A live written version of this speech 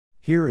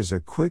Here is a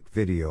quick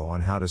video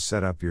on how to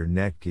set up your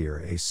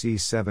Netgear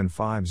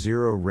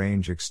AC750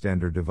 Range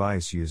Extender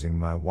device using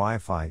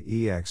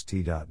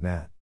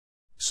mywifiext.net.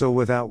 So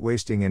without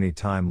wasting any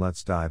time,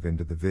 let's dive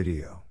into the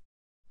video.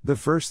 The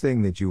first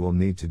thing that you will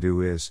need to do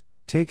is,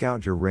 take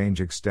out your range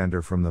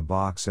extender from the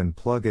box and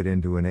plug it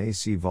into an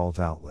AC volt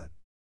outlet.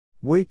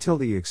 Wait till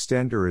the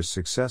extender is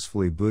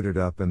successfully booted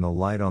up and the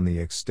light on the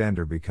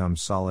extender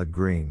becomes solid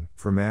green,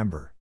 from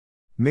amber.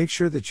 Make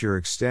sure that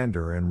your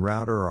extender and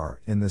router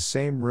are in the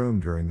same room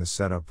during the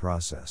setup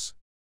process.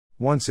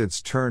 Once it's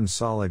turned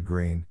solid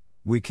green,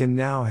 we can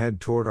now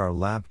head toward our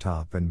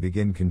laptop and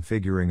begin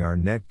configuring our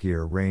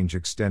Netgear Range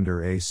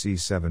Extender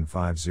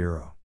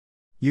AC750.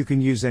 You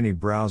can use any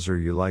browser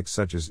you like,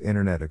 such as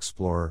Internet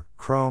Explorer,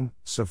 Chrome,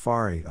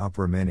 Safari,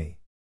 Opera Mini.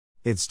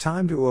 It's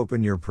time to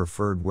open your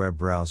preferred web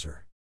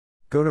browser.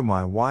 Go to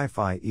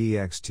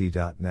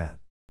mywifiext.net.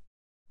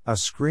 A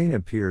screen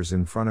appears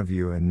in front of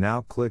you, and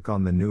now click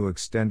on the new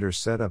extender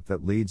setup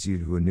that leads you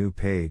to a new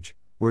page,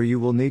 where you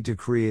will need to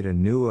create a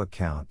new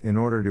account in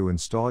order to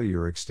install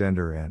your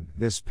extender, and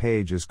this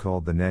page is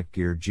called the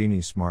Netgear Genie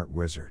Smart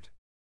Wizard.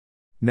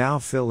 Now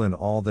fill in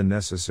all the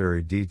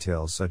necessary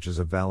details such as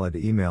a valid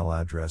email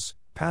address,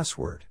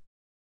 password.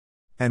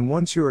 And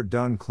once you are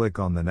done, click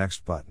on the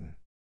next button.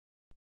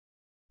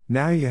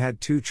 Now you had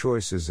two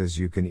choices, as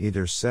you can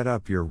either set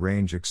up your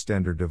range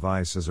extender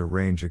device as a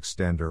range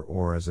extender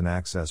or as an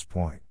access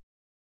point.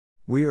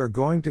 We are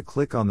going to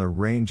click on the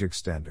range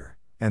extender,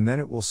 and then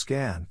it will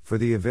scan for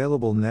the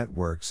available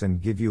networks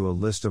and give you a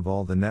list of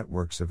all the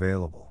networks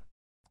available.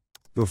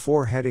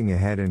 Before heading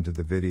ahead into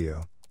the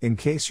video, in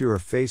case you are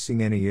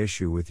facing any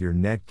issue with your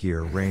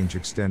Netgear range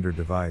extender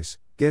device,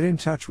 get in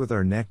touch with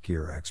our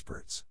Netgear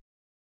experts.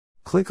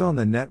 Click on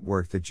the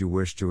network that you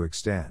wish to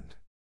extend.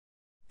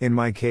 In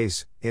my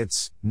case,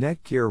 it's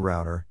Netgear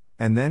router,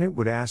 and then it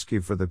would ask you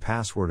for the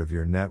password of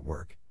your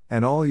network,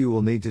 and all you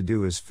will need to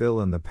do is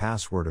fill in the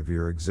password of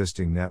your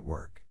existing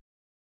network.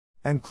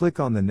 And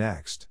click on the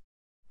next.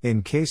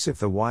 In case if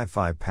the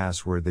Wi-Fi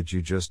password that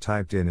you just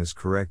typed in is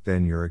correct,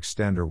 then your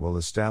extender will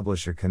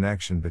establish a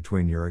connection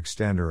between your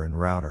extender and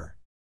router.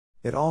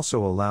 It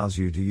also allows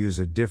you to use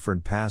a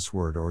different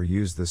password or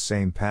use the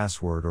same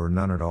password or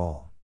none at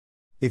all.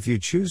 If you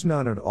choose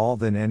none at all,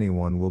 then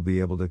anyone will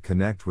be able to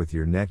connect with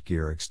your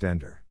Netgear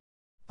extender.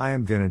 I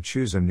am gonna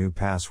choose a new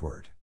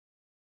password.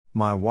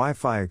 My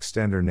Wi-Fi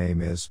extender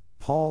name is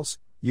Paul's.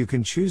 You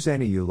can choose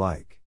any you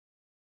like.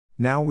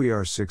 Now we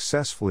are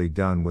successfully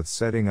done with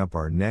setting up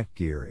our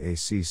Netgear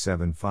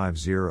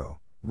AC750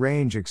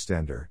 Range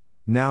Extender.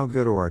 Now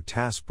go to our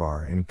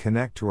taskbar and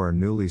connect to our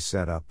newly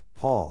set up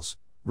Paul's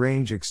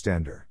Range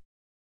Extender.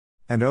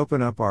 And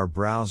open up our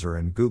browser,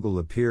 and Google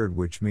appeared,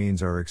 which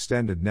means our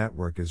extended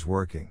network is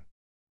working.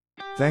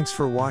 Thanks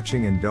for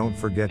watching, and don't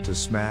forget to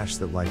smash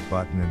that like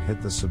button and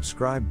hit the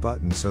subscribe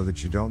button so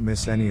that you don't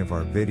miss any of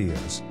our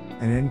videos,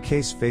 and in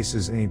case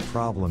faces any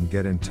problem,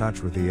 get in touch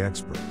with the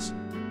experts.